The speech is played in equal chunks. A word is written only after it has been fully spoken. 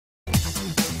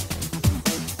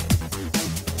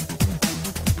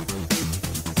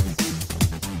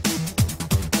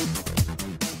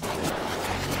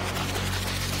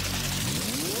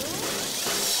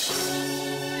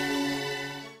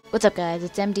What's up guys,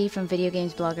 it's MD from Video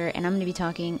Games Blogger, and I'm going to be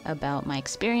talking about my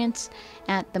experience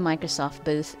at the Microsoft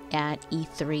booth at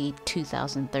E3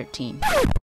 2013.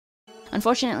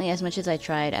 Unfortunately, as much as I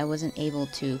tried, I wasn't able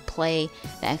to play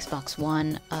the Xbox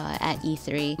One at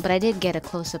E3, but I did get a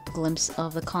close-up glimpse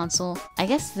of the console. I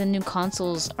guess the new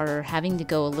consoles are having to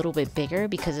go a little bit bigger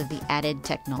because of the added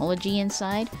technology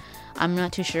inside. I'm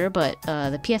not too sure, but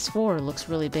the PS4 looks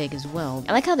really big as well.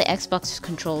 I like how the Xbox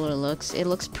controller looks. It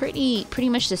looks pretty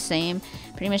much the same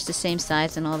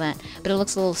size and all that, but it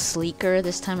looks a little sleeker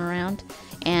this time around.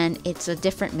 And it's a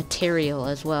different material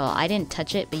as well. I didn't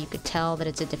touch it, but you could tell that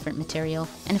it's a different material.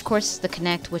 And of course, the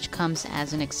Kinect, which comes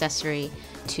as an accessory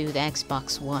to the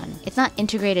Xbox One. It's not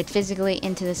integrated physically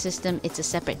into the system, it's a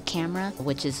separate camera,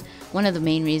 which is one of the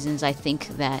main reasons I think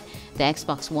that the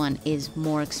Xbox One is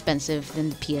more expensive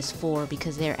than the PS4,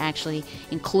 because they're actually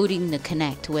including the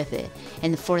Kinect with it.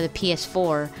 And for the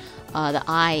PS4, the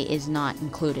Eye is not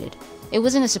included. It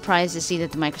wasn't a surprise to see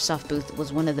that the Microsoft booth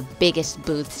was one of the biggest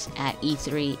booths at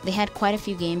E3. They had quite a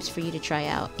few games for you to try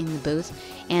out in the booth,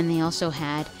 and they also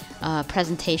had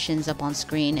presentations up on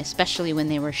screen, especially when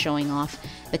they were showing off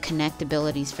the Kinect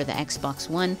abilities for the Xbox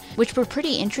One, which were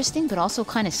pretty interesting but also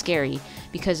kind of scary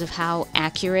because of how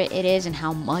accurate it is and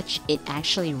how much it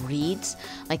actually reads.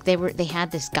 Like they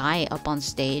had this guy up on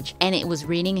stage and it was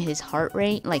reading his heart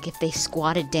rate. Like if they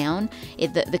squatted down,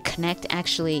 the Kinect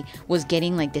actually was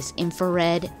getting like this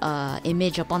infrared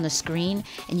image up on the screen,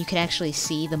 and you could actually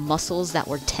see the muscles that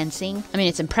were tensing. I mean,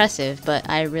 it's impressive, but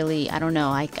I don't know,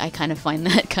 I kind of find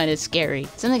that kind of scary.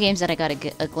 Some of the games that I got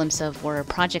a glimpse of were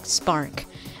Project Spark.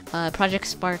 Project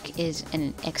Spark is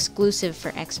an exclusive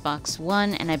for Xbox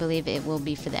One, and I believe it will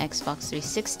be for the Xbox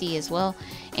 360 as well,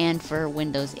 and for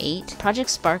Windows 8. Project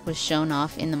Spark was shown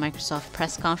off in the Microsoft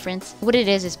press conference. What it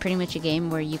is pretty much a game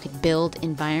where you could build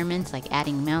environments, like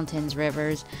adding mountains,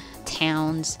 rivers,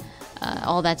 towns,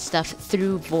 all that stuff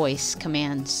through voice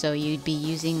commands. So you'd be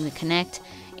using the Kinect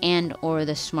and or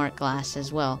the smart glass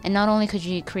as well. And not only could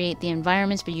you create the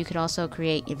environments, but you could also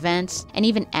create events and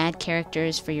even add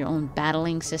characters for your own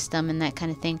battling system and that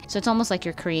kind of thing. So it's almost like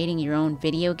you're creating your own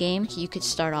video game. You could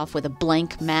start off with a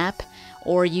blank map,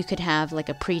 or you could have like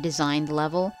a pre-designed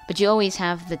level, but you always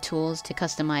have the tools to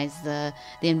customize the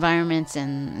environments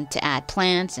and to add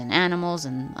plants and animals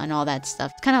and all that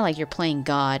stuff. It's kind of like you're playing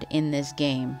God in this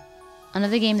game.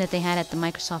 Another game that they had at the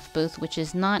Microsoft booth, which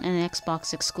is not an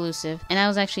Xbox exclusive, and I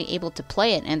was actually able to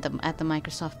play it at the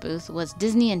Microsoft booth, was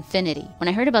Disney Infinity. When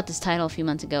I heard about this title a few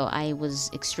months ago, I was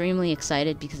extremely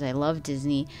excited because I love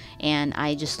Disney, and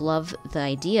I just love the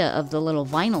idea of the little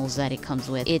vinyls that it comes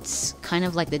with. It's kind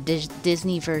of like the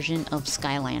Disney version of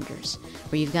Skylanders,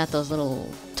 where you've got those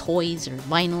little toys or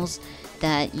vinyls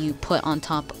that you put on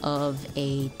top of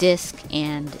a disc,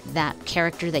 and that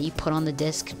character that you put on the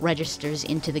disc registers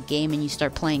into the game and you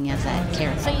start playing as that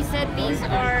character. So you said these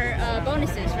are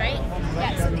bonuses, right?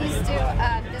 Yeah, so these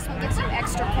do, this one gives you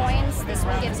extra coins, this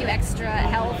one gives you extra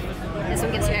health, this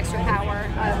one gives you extra power,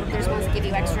 there's ones that give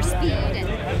you extra speed and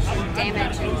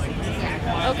damage, and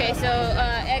yeah. Okay, so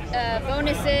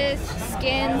bonuses,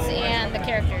 skins, and the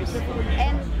characters.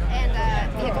 And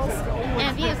vehicles.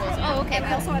 And vehicles, oh okay. And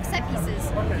we also have set pieces,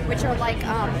 which are like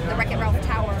the Wreck-It Ralph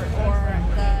Tower,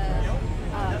 or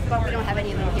the, but we don't have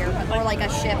any of them here, or like a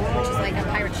ship, which is like a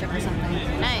pirate ship or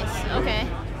something. Nice, okay.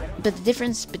 But the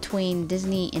difference between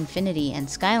Disney Infinity and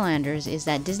Skylanders is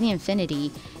that Disney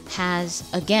Infinity has,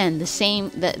 again,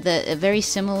 the very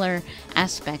similar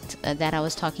aspect that I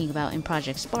was talking about in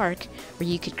Project Spark, where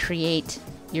you could create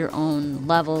your own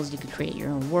levels, you could create your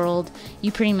own world.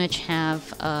 You pretty much have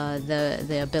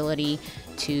the ability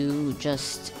to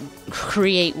just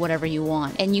create whatever you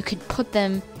want, and you could put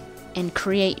them and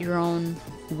create your own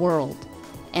world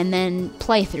and then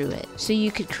play through it. So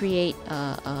you could create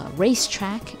a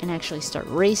racetrack and actually start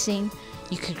racing.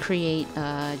 You could create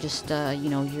a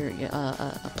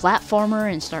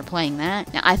platformer and start playing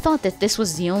that. Now, I thought that this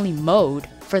was the only mode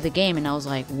for the game, and I was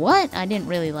like, what? I didn't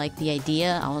really like the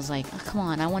idea. I was like, oh, come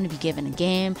on, I want to be given a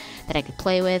game that I could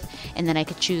play with, and then I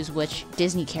could choose which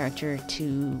Disney character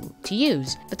to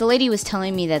use. But the lady was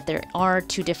telling me that there are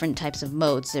two different types of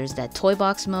modes. There's that toy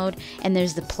box mode, and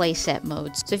there's the playset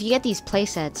modes. So if you get these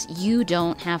playsets, you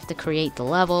don't have to create the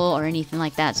level or anything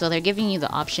like that. So they're giving you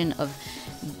the option of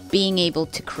being able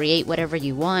to create whatever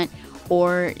you want,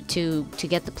 or to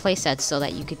get the playsets so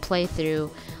that you could play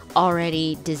through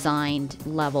already designed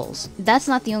levels. That's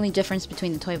not the only difference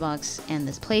between the toy box and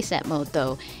this playset mode,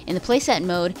 though. In the playset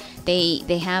mode,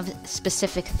 they have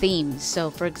specific themes. So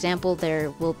for example,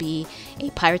 there will be a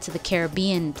Pirates of the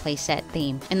Caribbean playset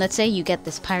theme, and let's say you get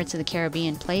this Pirates of the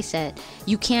Caribbean playset,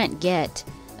 you can't get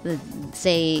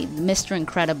say, Mr.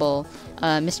 Incredible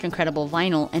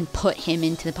vinyl and put him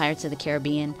into the Pirates of the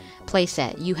Caribbean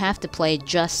playset. You have to play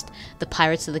just the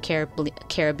Pirates of the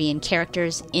Caribbean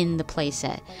characters in the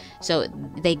playset. So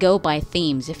they go by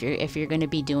themes if you're going to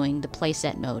be doing the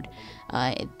playset mode.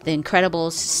 The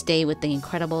Incredibles stay with the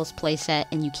Incredibles playset,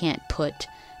 and you can't put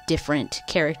different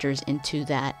characters into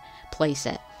that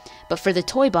playset. But for the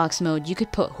toy box mode, you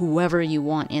could put whoever you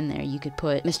want in there. You could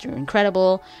put Mr.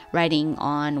 Incredible riding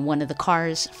on one of the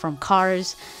cars from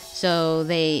Cars. So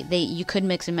you could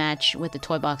mix and match with the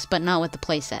toy box, but not with the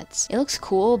playsets. It looks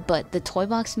cool, but the toy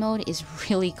box mode is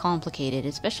really complicated,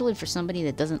 especially for somebody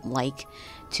that doesn't like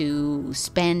to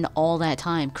spend all that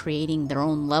time creating their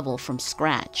own level from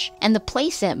scratch. And the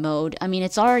playset mode, I mean,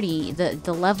 it's already,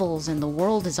 the levels and the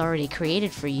world is already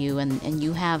created for you, and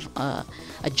you have a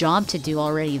job to do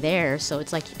already there, so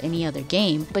it's like any other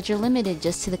game, but you're limited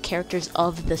just to the characters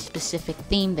of the specific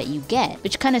theme that you get,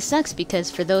 which kind of sucks,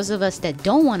 because for those of us that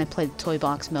don't want to play the toy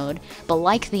box mode, but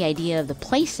like the idea of the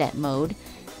playset mode,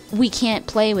 we can't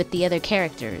play with the other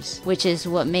characters, which is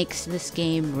what makes this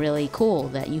game really cool,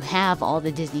 that you have all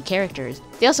the Disney characters.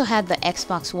 They also had the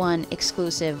Xbox One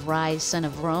exclusive Rise Son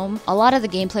of Rome. A lot of the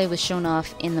gameplay was shown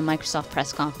off in the Microsoft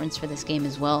press conference for this game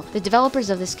as well. The developers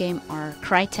of this game are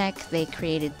Crytek. They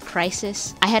created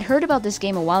Crysis. I had heard about this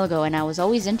game a while ago and I was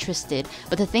always interested,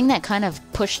 but the thing that kind of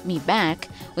pushed me back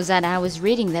was that I was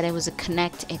reading that it was a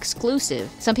Kinect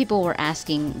exclusive. Some people were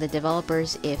asking the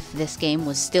developers if this game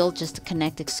was still just a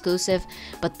Kinect exclusive,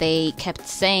 but they kept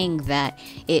saying that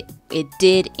it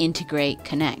did integrate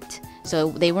Kinect.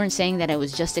 So they weren't saying that it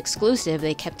was just exclusive,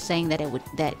 they kept saying that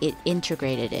it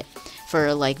integrated it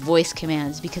for like voice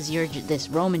commands, because you're this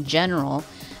Roman general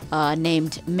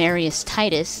named Marius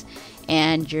Titus,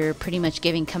 and you're pretty much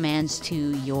giving commands to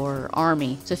your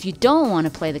army. So if you don't want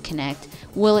to play the Kinect,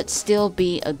 will it still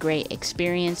be a great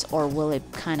experience, or will it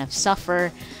kind of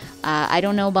suffer? I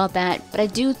don't know about that, but I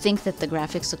do think that the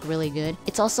graphics look really good.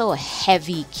 It's also a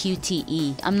heavy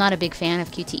QTE. I'm not a big fan of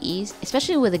QTEs,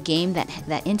 especially with a game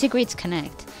that integrates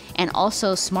Kinect and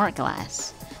also Smart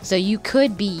Glass. So you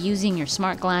could be using your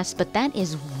Smart Glass, but that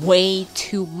is way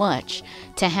too much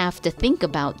to have to think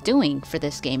about doing for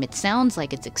this game. It sounds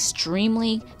like it's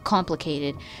extremely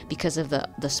complicated because of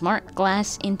the Smart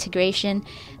Glass integration,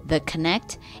 the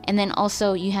Kinect, and then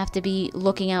also you have to be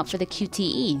looking out for the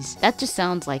QTEs. That just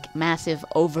sounds like massive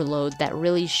overload that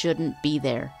really shouldn't be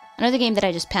there. Another game that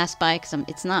I just passed by because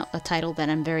it's not a title that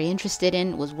I'm very interested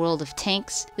in was World of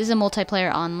Tanks. This is a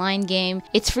multiplayer online game.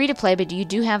 It's free to play, but you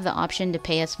do have the option to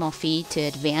pay a small fee to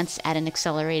advance at an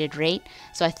accelerated rate.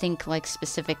 So I think like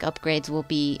specific upgrades will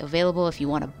be available if you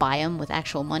want to buy them with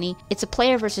actual money. It's a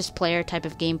player versus player type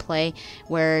of gameplay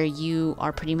where you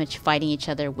are pretty much fighting each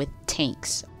other with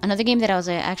tanks. Another game that I was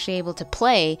actually able to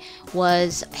play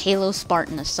was Halo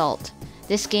Spartan Assault.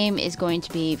 This game is going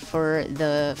to be for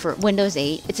Windows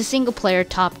 8. It's a single-player,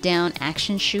 top-down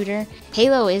action shooter.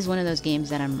 Halo is one of those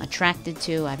games that I'm attracted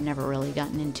to. I've never really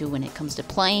gotten into when it comes to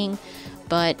playing,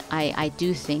 but I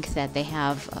do think that they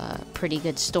have a pretty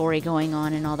good story going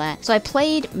on and all that. So I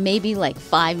played maybe like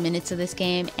 5 minutes of this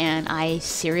game, and I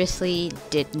seriously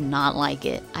did not like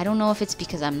it. I don't know if it's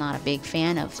because I'm not a big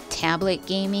fan of tablet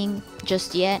gaming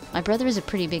just yet. My brother is a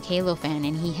pretty big Halo fan,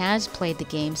 and he has played the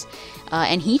games,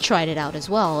 and he tried it out as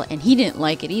well, and he didn't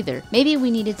like it either. Maybe we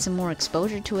needed some more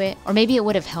exposure to it, or maybe it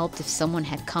would have helped if someone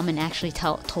had come and actually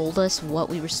told us what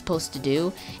we were supposed to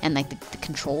do, and like the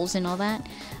controls and all that,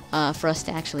 for us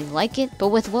to actually like it. But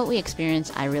with what we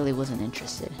experienced, I really wasn't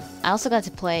interested. I also got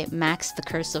to play Max: The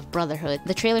Curse of Brotherhood.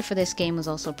 The trailer for this game was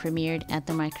also premiered at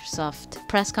the Microsoft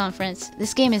press conference.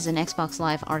 This game is an Xbox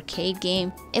Live arcade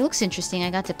game. It looks interesting.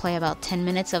 I got to play about 10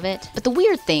 minutes of it. But the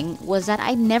weird thing was that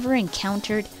I never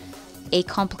encountered a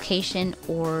complication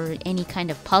or any kind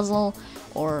of puzzle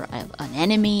or an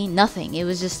enemy, nothing. It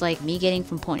was just like me getting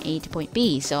from point A to point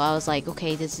B. So I was like,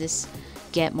 okay, does this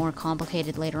get more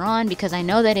complicated later on? Because I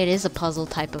know that it is a puzzle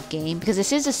type of game, because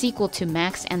this is a sequel to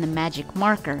Max and the Magic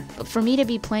Marker. But for me to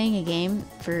be playing a game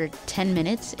for 10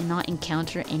 minutes and not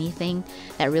encounter anything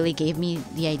that really gave me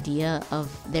the idea of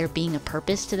there being a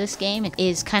purpose to this game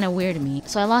is kind of weird to me.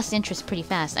 So I lost interest pretty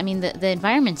fast. I mean, the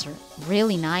environments are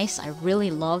really nice. I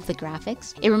really love the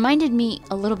graphics. It reminded me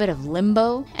a little bit of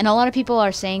Limbo, and a lot of people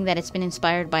are saying that it's been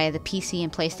inspired by the PC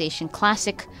and PlayStation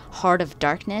classic Heart of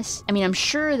Darkness. I mean, I'm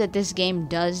sure that this game game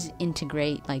does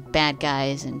integrate like bad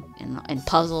guys and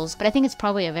puzzles, but I think it's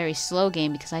probably a very slow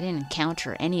game because I didn't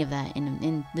encounter any of that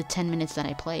in the 10 minutes that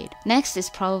I played. Next is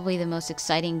probably the most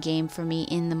exciting game for me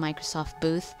in the Microsoft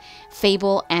booth,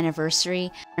 Fable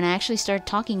Anniversary. And I actually started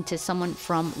talking to someone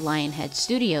from Lionhead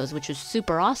Studios, which was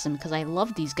super awesome because I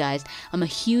love these guys. I'm a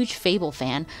huge Fable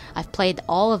fan. I've played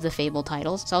all of the Fable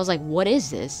titles, so I was like, what is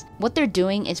this? What they're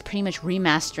doing is pretty much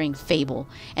remastering Fable,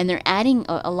 and they're adding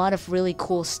a lot of really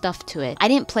cool stuff to it. I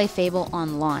didn't play Fable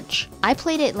on launch. I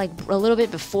played it like a little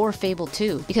bit before Fable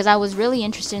 2 because I was really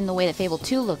interested in the way that Fable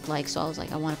 2 looked like, so I was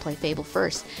like, I want to play Fable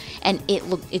first. And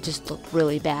it just looked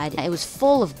really bad. It was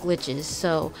full of glitches,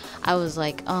 so I was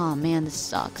like, oh man, this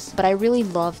sucks. But I really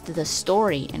loved the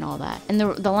story and all that. And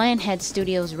the Lionhead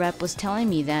Studios rep was telling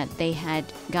me that they had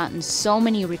gotten so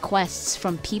many requests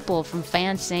from people, from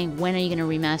fans saying, when are you going to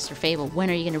remaster Fable? When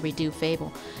are you going to redo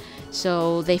Fable?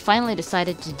 So they finally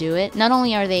decided to do it. Not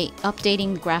only are they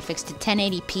updating the graphics to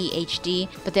 1080p HD,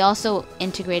 but they also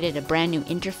integrated a brand new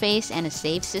interface and a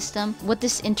save system. What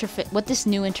this new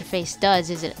interface does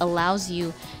is it allows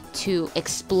you to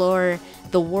explore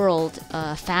the world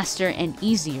faster and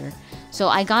easier. So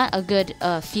I got a good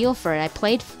feel for it. I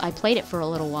played it for a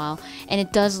little while, and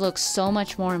it does look so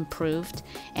much more improved,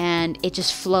 and it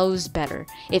just flows better.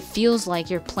 It feels like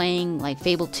you're playing like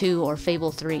Fable 2 or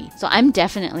Fable 3. So I'm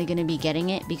definitely going to be getting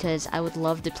it because I would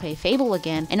love to play Fable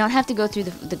again and not have to go through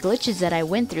the glitches that I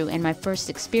went through in my first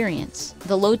experience.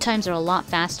 The load times are a lot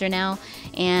faster now,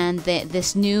 and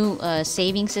this new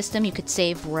saving system, you could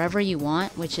save wherever you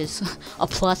want, which is a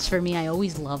plus for me. I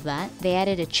always love that. They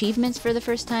added achievements for the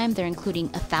first time. They're including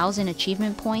 1,000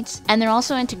 achievement points, and they're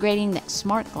also integrating that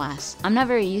smart glass. I'm not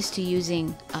very used to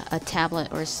using a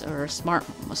tablet or a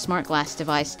smart glass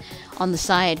device on the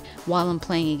side while I'm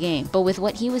playing a game, but with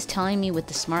what he was telling me with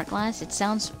the smart glass, it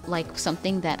sounds like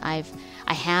something that I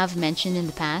have mentioned in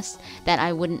the past that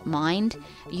I wouldn't mind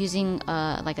using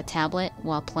like a tablet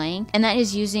while playing, and that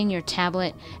is using your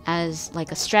tablet as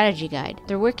like a strategy guide.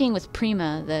 They're working with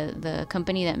Prima, the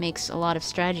company that makes a lot of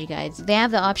strategy guides. They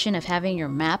have the option of having your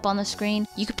map on the screen.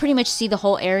 You could pretty much see the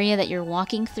whole area that you're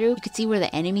walking through. You could see where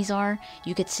the enemies are.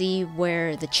 You could see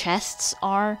where the chests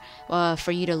are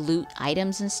for you to loot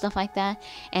items and stuff like that.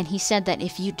 And he said that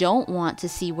if you don't want to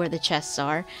see where the chests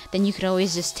are, then you could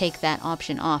always just take that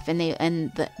option off, and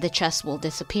the chests will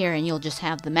disappear and you'll just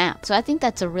have the map. So I think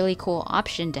that's a really cool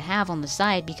option to have on the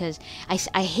side, because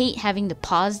I hate having to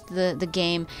pause the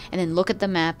game and then look at the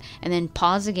map and then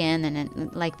pause again and then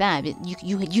like that.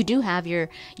 You do have your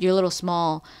little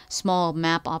small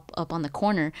map up on the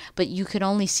corner, but you could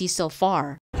only see so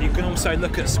far. You can also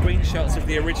look at screenshots of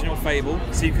the original Fable,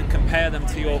 so you can compare them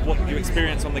to what you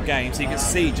experience on the game, so you can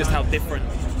see just how different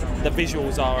the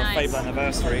visuals are of Fable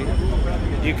Anniversary.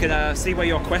 You can see where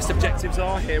your quest objectives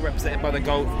are, here represented by the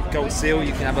gold seal.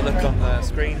 You can have a look on the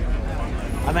screen.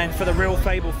 And then for the real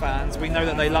Fable fans, we know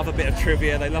that they love a bit of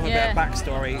trivia, they love a bit of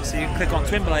backstory, so you can click on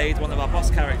Twinblade, one of our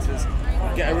boss characters,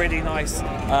 get a really nice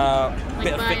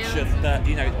bit of fiction that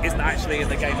isn't actually in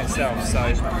the game itself.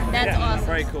 So that's awesome.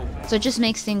 Very cool. So it just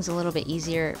makes things a little bit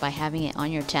easier by having it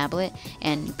on your tablet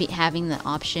and having the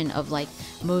option of like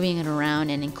moving it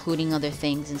around and including other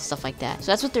things and stuff like that.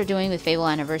 So that's what they're doing with Fable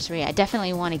Anniversary. I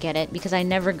definitely want to get it because I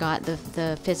never got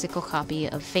the physical copy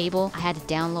of Fable. I had to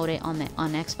download it on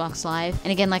Xbox Live,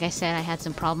 and again, like I said, I had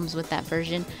some problems with that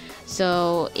version.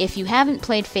 So if you haven't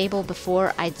played Fable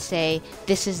before, I'd say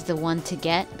this is the one to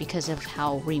get because of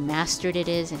how remastered it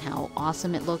is and how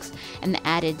awesome it looks and the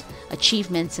added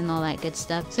achievements and all that good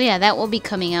stuff. So yeah, that will be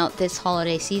coming out this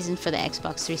holiday season for the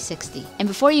Xbox 360. And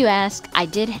before you ask, I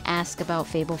did ask about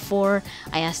Fable 4.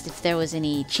 I asked if there was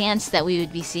any chance that we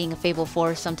would be seeing a Fable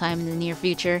 4 sometime in the near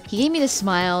future. He gave me the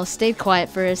smile, stayed quiet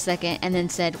for a second, and then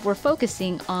said, we're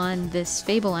focusing on this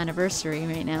Fable Anniversary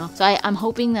right now. So I'm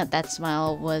hoping that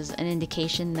smile was an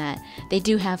indication that they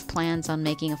do have plans on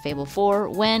making a Fable 4.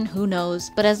 When? Who knows?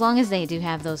 But as long as they do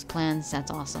have those plans, that's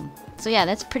awesome. So yeah,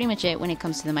 that's pretty much it when it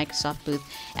comes to the Microsoft booth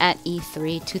at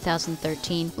E3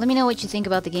 2013. Let me know what you think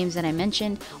about the games that I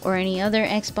mentioned or any other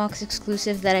Xbox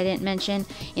exclusives that I didn't mention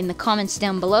in the comments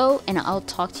down below, and I'll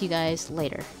talk to you guys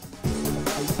later.